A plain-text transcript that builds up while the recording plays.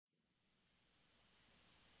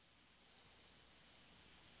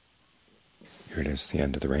Here it is, the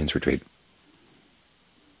end of the Rains Retreat.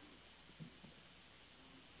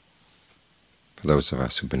 For those of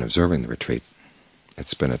us who've been observing the retreat,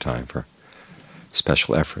 it's been a time for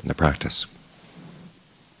special effort in the practice,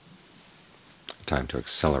 a time to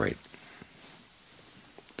accelerate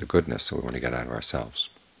the goodness that we want to get out of ourselves,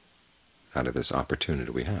 out of this opportunity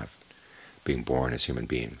we have, being born as human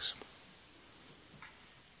beings.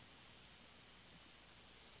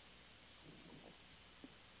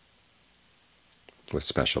 With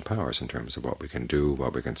special powers in terms of what we can do,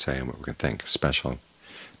 what we can say, and what we can think. Special in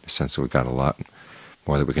the sense that we've got a lot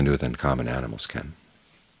more that we can do than common animals can.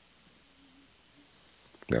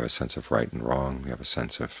 We have a sense of right and wrong. We have a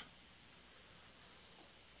sense of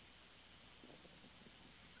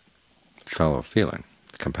fellow feeling,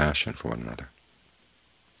 compassion for one another.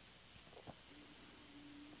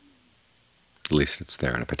 At least it's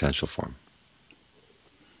there in a potential form.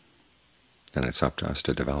 And it's up to us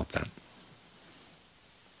to develop that.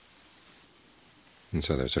 And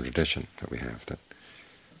so there's a tradition that we have that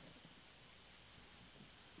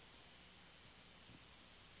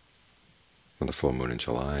from the full moon in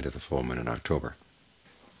July to the full moon in October,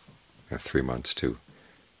 we have 3 months to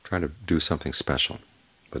try to do something special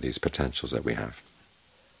with these potentials that we have,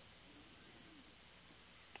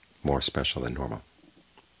 more special than normal,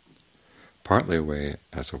 partly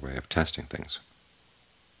as a way of testing things.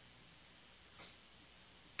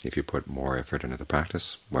 If you put more effort into the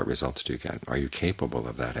practice, what results do you get? Are you capable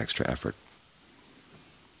of that extra effort?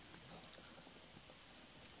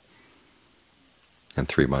 And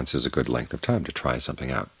 3 months is a good length of time to try something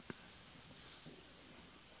out,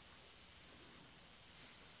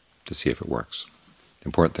 to see if it works. The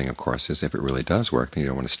important thing, of course, is if it really does work, then you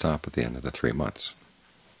don't want to stop at the end of the 3 months.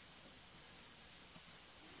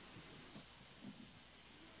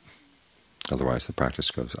 Otherwise the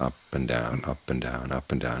practice goes up and down, up and down,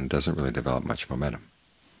 up and down. It doesn't really develop much momentum.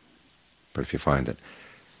 But if you find that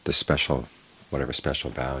the special, whatever special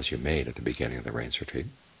vows you made at the beginning of the Rains Retreat,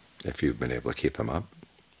 if you've been able to keep them up,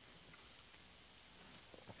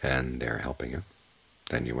 and they're helping you,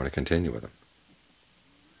 then you want to continue with them.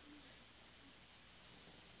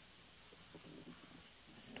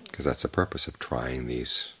 Because that's the purpose of trying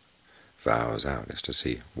these vows out, is to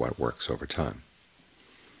see what works over time,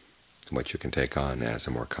 and what you can take on as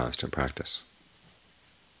a more constant practice.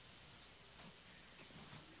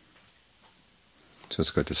 So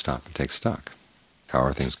it's good to stop and take stock. How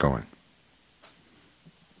are things going?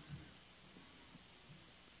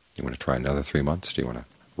 You want to try another 3 months? Do you want to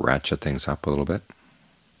ratchet things up a little bit?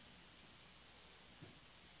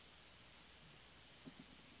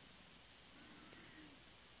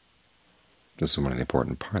 This is one of the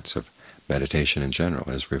important parts of meditation in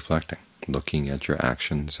general, is reflecting, looking at your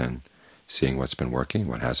actions and seeing what's been working,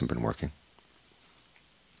 what hasn't been working,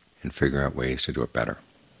 and figure out ways to do it better.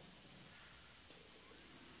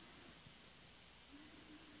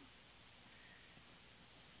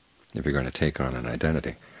 If you're going to take on an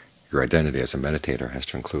identity, your identity as a meditator has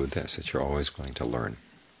to include this, that you're always willing to learn.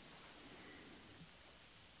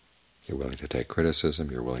 You're willing to take criticism,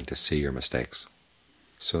 you're willing to see your mistakes,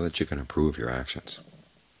 so that you can improve your actions.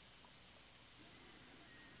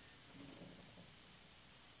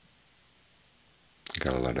 I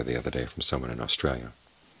got a letter the other day from someone in Australia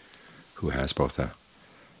who has both a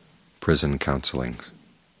prison counseling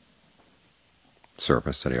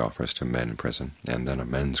service that he offers to men in prison and then a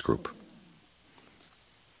men's group.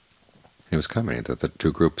 He was commenting that the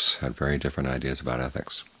two groups had very different ideas about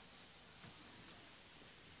ethics.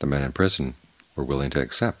 The men in prison were willing to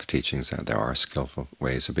accept teachings that there are skillful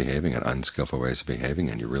ways of behaving and unskillful ways of behaving,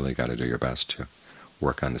 and you really got to do your best to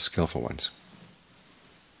work on the skillful ones.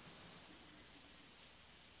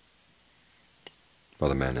 Well,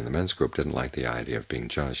 the men in the men's group didn't like the idea of being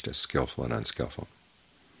judged as skillful and unskillful.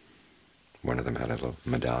 One of them had a little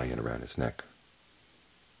medallion around his neck.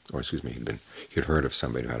 Or, excuse me, he'd heard of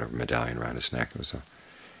somebody who had a medallion around his neck. It was a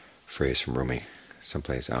phrase from Rumi,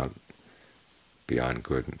 someplace out beyond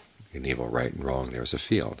good and evil, right and wrong, there's a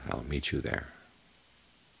field. I'll meet you there.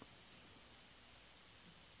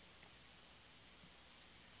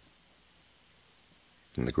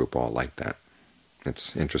 And the group all liked that.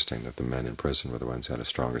 It's interesting that the men in prison were the ones who had a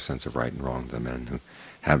stronger sense of right and wrong than the men who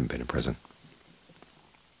haven't been in prison.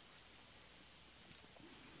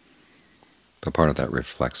 But part of that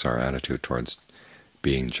reflects our attitude towards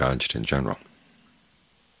being judged in general.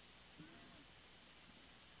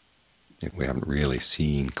 We haven't really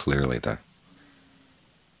seen clearly the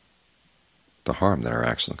harm that our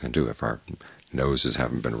actions can do if our noses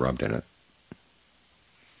haven't been rubbed in it.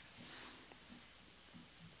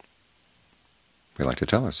 We like to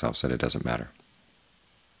tell ourselves that it doesn't matter.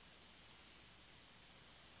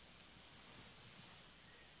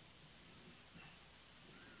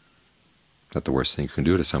 that the worst thing you can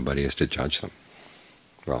do to somebody is to judge them.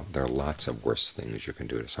 Well, there are lots of worse things you can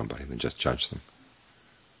do to somebody than just judge them.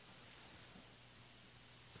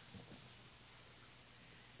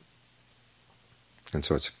 And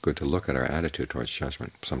so it's good to look at our attitude towards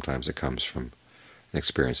judgment. Sometimes it comes from an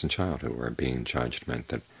experience in childhood where being judged meant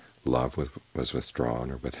that love was withdrawn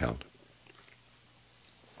or withheld.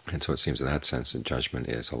 And so it seems in that sense that judgment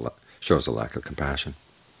shows a lack of compassion.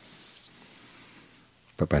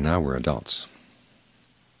 But by now we're adults.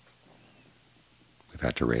 We've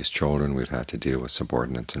had to raise children, we've had to deal with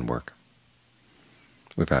subordinates in work.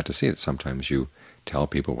 We've had to see that sometimes you tell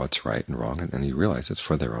people what's right and wrong, and you realize it's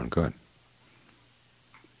for their own good.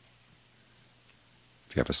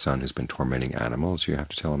 If you have a son who's been tormenting animals, you have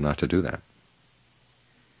to tell him not to do that.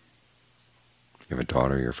 If you have a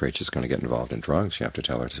daughter you're afraid she's going to get involved in drugs, you have to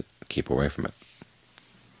tell her to keep away from it.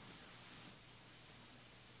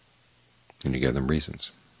 And you give them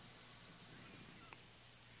reasons.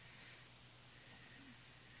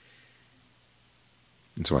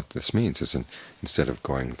 And so what this means is, instead of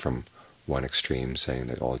going from one extreme, saying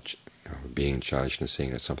that all being judged and seeing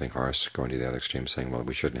it as something harsh, going to the other extreme, saying, well,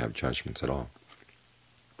 we shouldn't have judgments at all.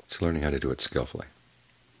 It's learning how to do it skillfully.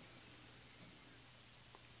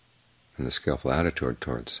 And the skillful attitude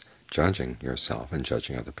towards judging yourself and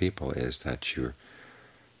judging other people is that you're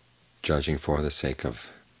judging for the sake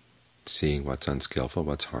of seeing what's unskillful,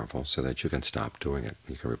 what's harmful, so that you can stop doing it.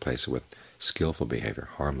 You can replace it with skillful behavior,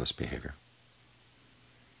 harmless behavior.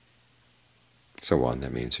 So one,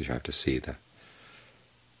 that means you have to see that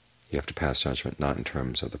you have to pass judgment not in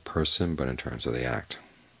terms of the person, but in terms of the act.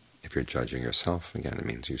 If you're judging yourself, again, it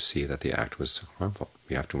means you see that the act was harmful.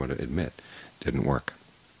 You have to admit it didn't work.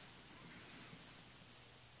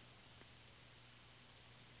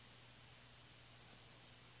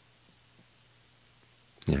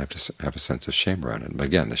 You have to have a sense of shame around it. But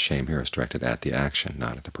again, the shame here is directed at the action,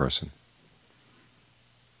 not at the person.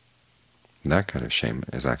 And that kind of shame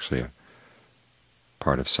is actually a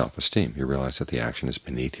part of self-esteem. You realize that the action is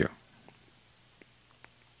beneath you.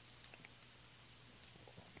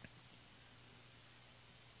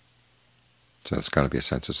 So there's got to be a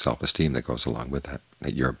sense of self-esteem that goes along with that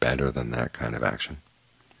you're better than that kind of action,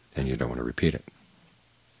 and you don't want to repeat it.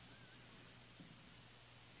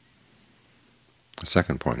 The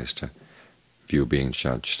second point is to view being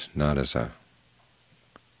judged not as the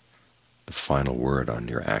final word on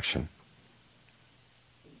your action.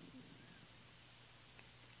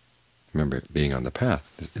 Remember, being on the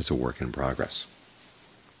path is a work in progress.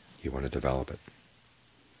 You want to develop it.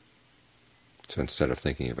 So instead of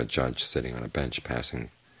thinking of a judge sitting on a bench passing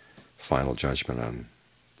final judgment on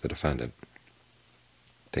the defendant,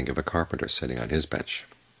 think of a carpenter sitting on his bench.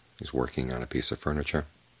 He's working on a piece of furniture,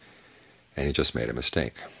 and he just made a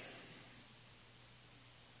mistake.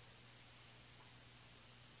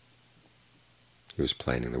 He was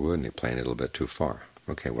planing the wood, and he planed it a little bit too far.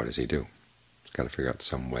 Okay, what does he do? He's got to figure out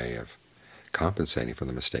some way of compensating for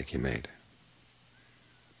the mistake he made.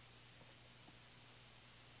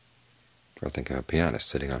 Or think of a pianist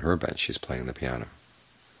sitting on her bench. She's playing the piano,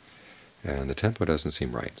 and the tempo doesn't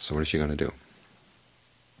seem right. So what is she going to do?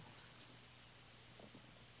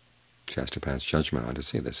 She has to pass judgment on to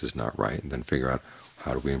see this is not right, and then figure out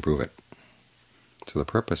how do we improve it. So the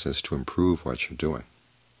purpose is to improve what you're doing,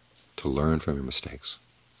 to learn from your mistakes,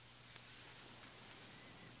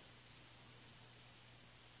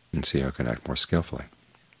 and see how you can act more skillfully.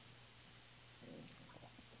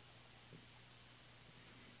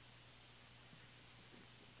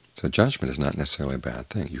 So judgment is not necessarily a bad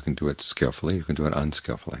thing. You can do it skillfully, you can do it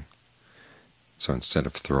unskillfully. So instead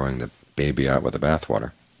of throwing the baby out with the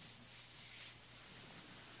bathwater,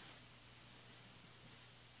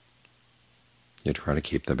 you try to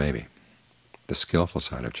keep the baby. The skillful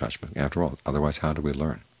side of judgment. After all, otherwise how do we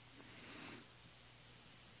learn?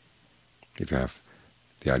 If you have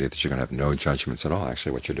the idea that you're going to have no judgments at all,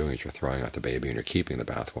 actually what you're doing is you're throwing out the baby and you're keeping the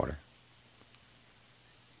bathwater.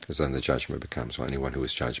 Because then the judgment becomes, well, anyone who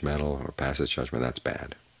is judgmental or passes judgment, that's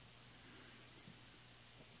bad.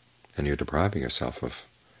 And you're depriving yourself of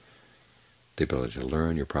the ability to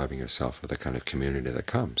learn, you're depriving yourself of the kind of community that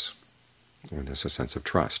comes when there's a sense of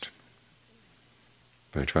trust.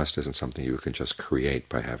 But trust isn't something you can just create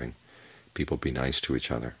by having people be nice to each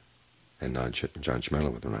other and not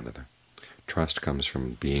judgmental with one another. Trust comes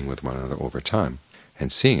from being with one another over time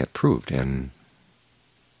and seeing it proved in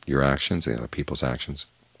your actions, the other people's actions,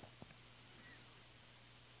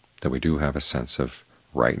 that we do have a sense of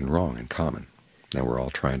right and wrong in common, and we're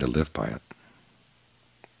all trying to live by it.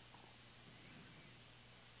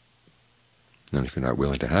 And if you're not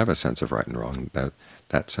willing to have a sense of right and wrong,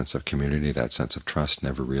 that sense of community, that sense of trust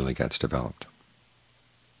never really gets developed.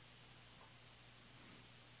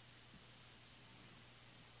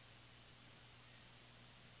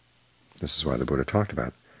 This is why the Buddha talked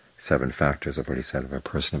about 7 factors of what he said of a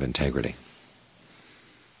person of integrity.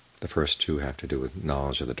 The first 2 have to do with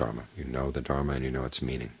knowledge of the Dharma. You know the Dharma and you know its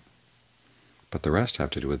meaning. But the rest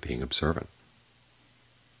have to do with being observant.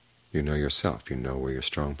 You know yourself. You know where your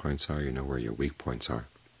strong points are. You know where your weak points are.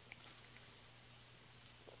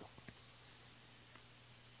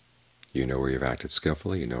 You know where you've acted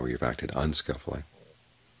skillfully. You know where you've acted unskillfully.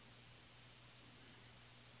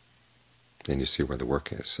 Then you see where the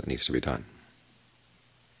work is that needs to be done.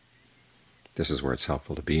 This is where it's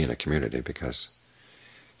helpful to be in a community, because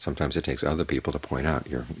sometimes it takes other people to point out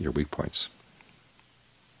your weak points.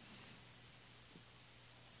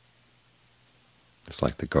 It's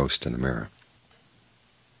like the ghost in the mirror.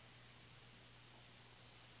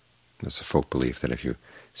 There's a folk belief that if you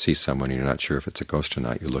see someone and you're not sure if it's a ghost or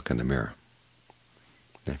not, you look in the mirror.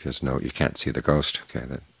 And if there's you can't see the ghost, okay,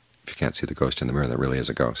 that if you can't see the ghost in the mirror, that really is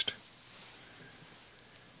a ghost.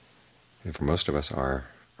 And for most of us, our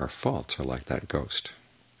faults are like that ghost.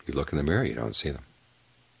 You look in the mirror, you don't see them.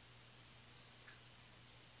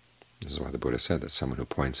 This is why the Buddha said that someone who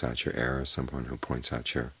points out your errors, someone who points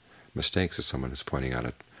out your mistakes, is someone who's pointing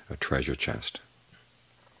out a treasure chest,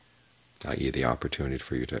 i.e. the opportunity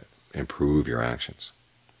for you to improve your actions.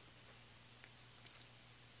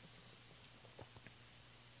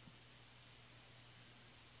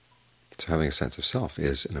 So having a sense of self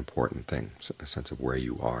is an important thing, a sense of where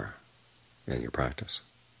you are in your practice.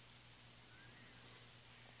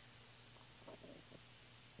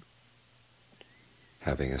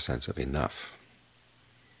 Having a sense of enough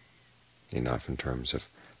in terms of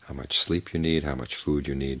how much sleep you need, how much food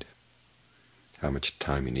you need, how much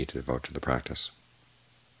time you need to devote to the practice.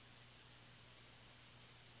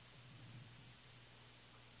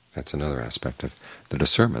 That's another aspect of the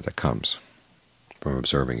discernment that comes from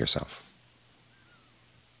observing yourself.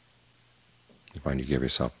 You find you give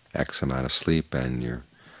yourself X amount of sleep, and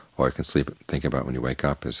all you can think about when you wake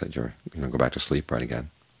up is that you're going to go back to sleep right again.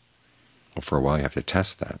 Well, for a while you have to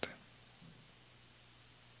test that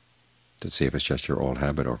to see if it's just your old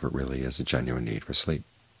habit or if it really is a genuine need for sleep.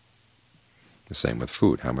 The same with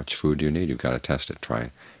food. How much food do you need? You've got to test it.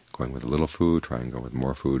 Try going with a little food, try and go with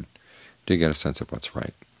more food. Do you get a sense of what's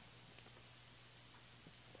right?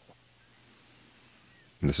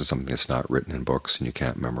 And this is something that's not written in books, and you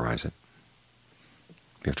can't memorize it.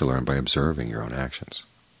 You have to learn by observing your own actions.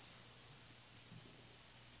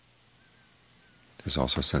 There's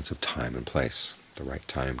also a sense of time and place, the right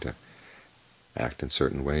time to act in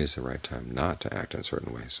certain ways, the right time not to act in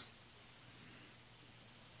certain ways.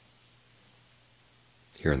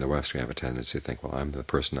 Here in the West we have a tendency to think, well, I'm the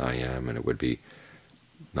person I am, and it would be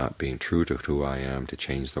not being true to who I am to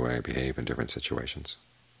change the way I behave in different situations.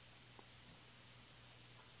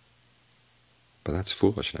 But that's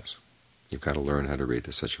foolishness. You've got to learn how to read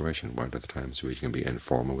the situation. What are the times where you can be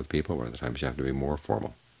informal with people? What are the times you have to be more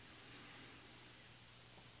formal?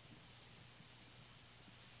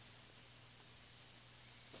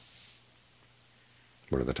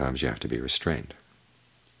 What are the times you have to be restrained?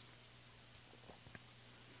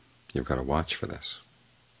 You've got to watch for this.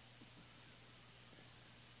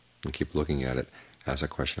 And keep looking at it as a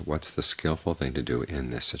question of what's the skillful thing to do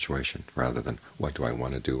in this situation, rather than what do I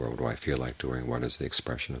want to do or what do I feel like doing, what is the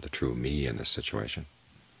expression of the true me in this situation.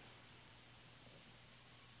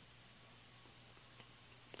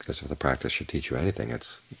 Because if the practice should teach you anything,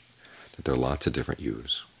 it's that there are lots of different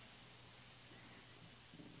yous.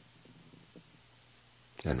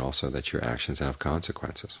 And also that your actions have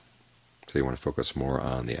consequences. So you want to focus more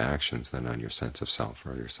on the actions than on your sense of self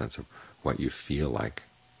or your sense of what you feel like.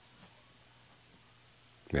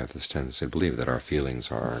 We have this tendency to believe that our feelings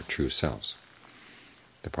are our true selves,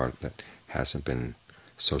 the part that hasn't been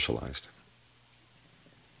socialized.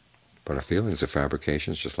 But our feelings are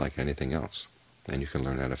fabrications just like anything else, and you can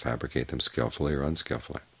learn how to fabricate them skillfully or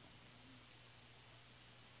unskillfully.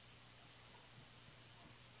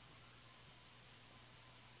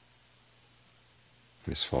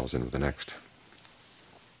 This falls into the next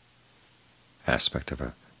aspect of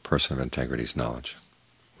a person of integrity's knowledge,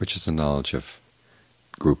 which is the knowledge of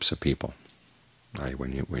groups of people.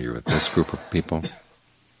 When you're with this group of people,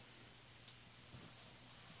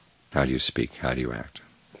 how do you speak? How do you act?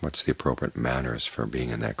 What's the appropriate manners for being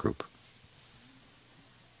in that group?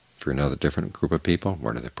 If you're in another different group of people,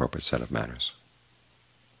 what are the appropriate set of manners?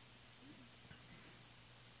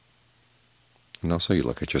 And also you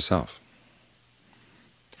look at yourself.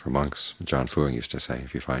 For monks, John Fuang used to say,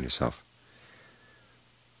 if you find yourself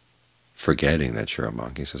forgetting that you're a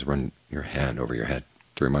monk. He says, run your hand over your head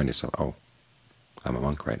to remind yourself, oh, I'm a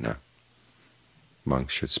monk right now.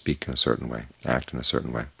 Monks should speak in a certain way, act in a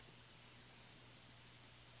certain way.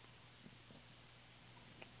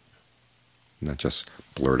 Not just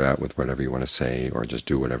blurt out with whatever you want to say or just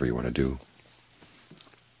do whatever you want to do.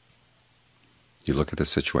 You look at the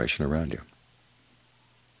situation around you.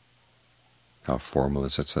 How formal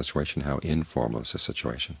is the situation? How informal is the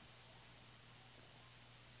situation?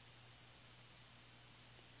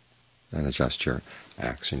 And adjust your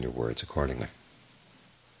acts and your words accordingly.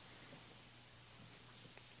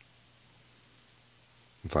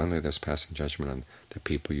 And finally, there's passing judgment on the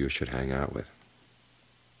people you should hang out with,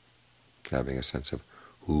 having a sense of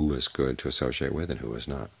who is good to associate with and who is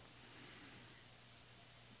not.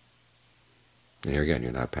 And here again,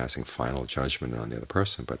 you're not passing final judgment on the other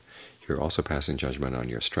person, but you're also passing judgment on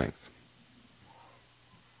your strength.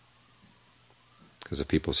 Because if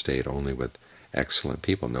people stayed only with excellent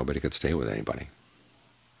people, nobody could stay with anybody.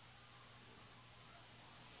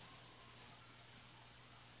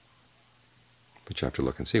 But you have to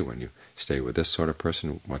look and see, when you stay with this sort of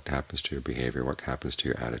person, what happens to your behavior, what happens to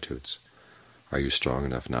your attitudes. Are you strong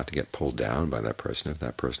enough not to get pulled down by that person if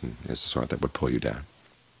that person is the sort that would pull you down?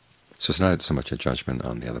 So it's not so much a judgment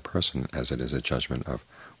on the other person as it is a judgment of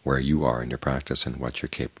where you are in your practice and what you're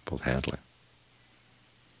capable of handling.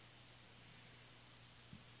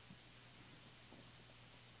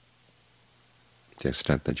 To the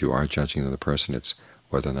extent that you are judging the other person, it's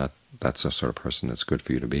whether or not that's the sort of person that's good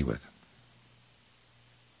for you to be with.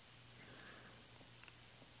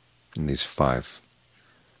 And these 5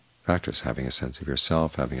 factors, having a sense of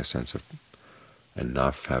yourself, having a sense of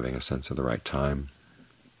enough, having a sense of the right time,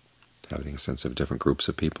 having a sense of different groups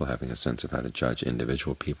of people, having a sense of how to judge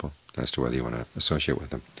individual people as to whether you want to associate with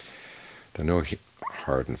them. There are no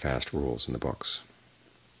hard and fast rules in the books.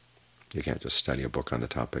 You can't just study a book on the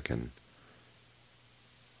topic and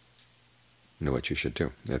know what you should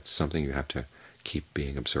do. It's something you have to keep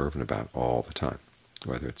being observant about all the time,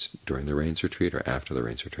 whether it's during the rains retreat or after the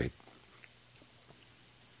rains retreat.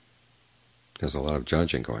 There's a lot of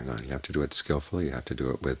judging going on. You have to do it skillfully. You have to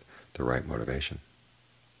do it with the right motivation.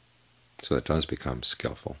 So it does become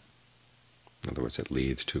skillful. In other words, it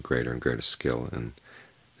leads to greater and greater skill in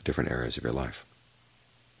the different areas of your life.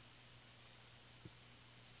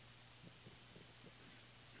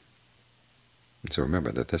 And so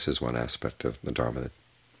remember that this is one aspect of the Dharma that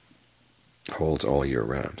holds all year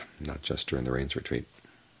round, not just during the rains retreat,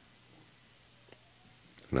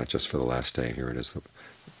 not just for the last day. Here it is, the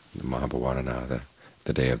Mahabhavarana,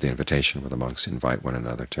 the day of the invitation, where the monks invite one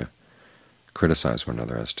another to criticize one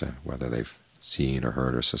another as to whether they've seen or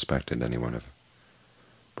heard or suspected anyone of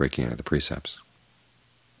breaking any of the precepts.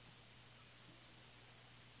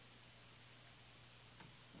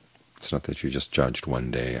 It's not that you just judged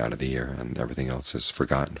one day out of the year and everything else is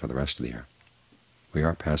forgotten for the rest of the year. We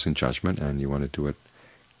are passing judgment, and you want to do it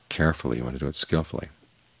carefully, you want to do it skillfully.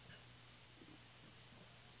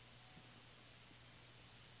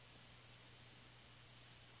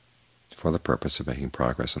 For the purpose of making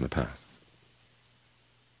progress on the path.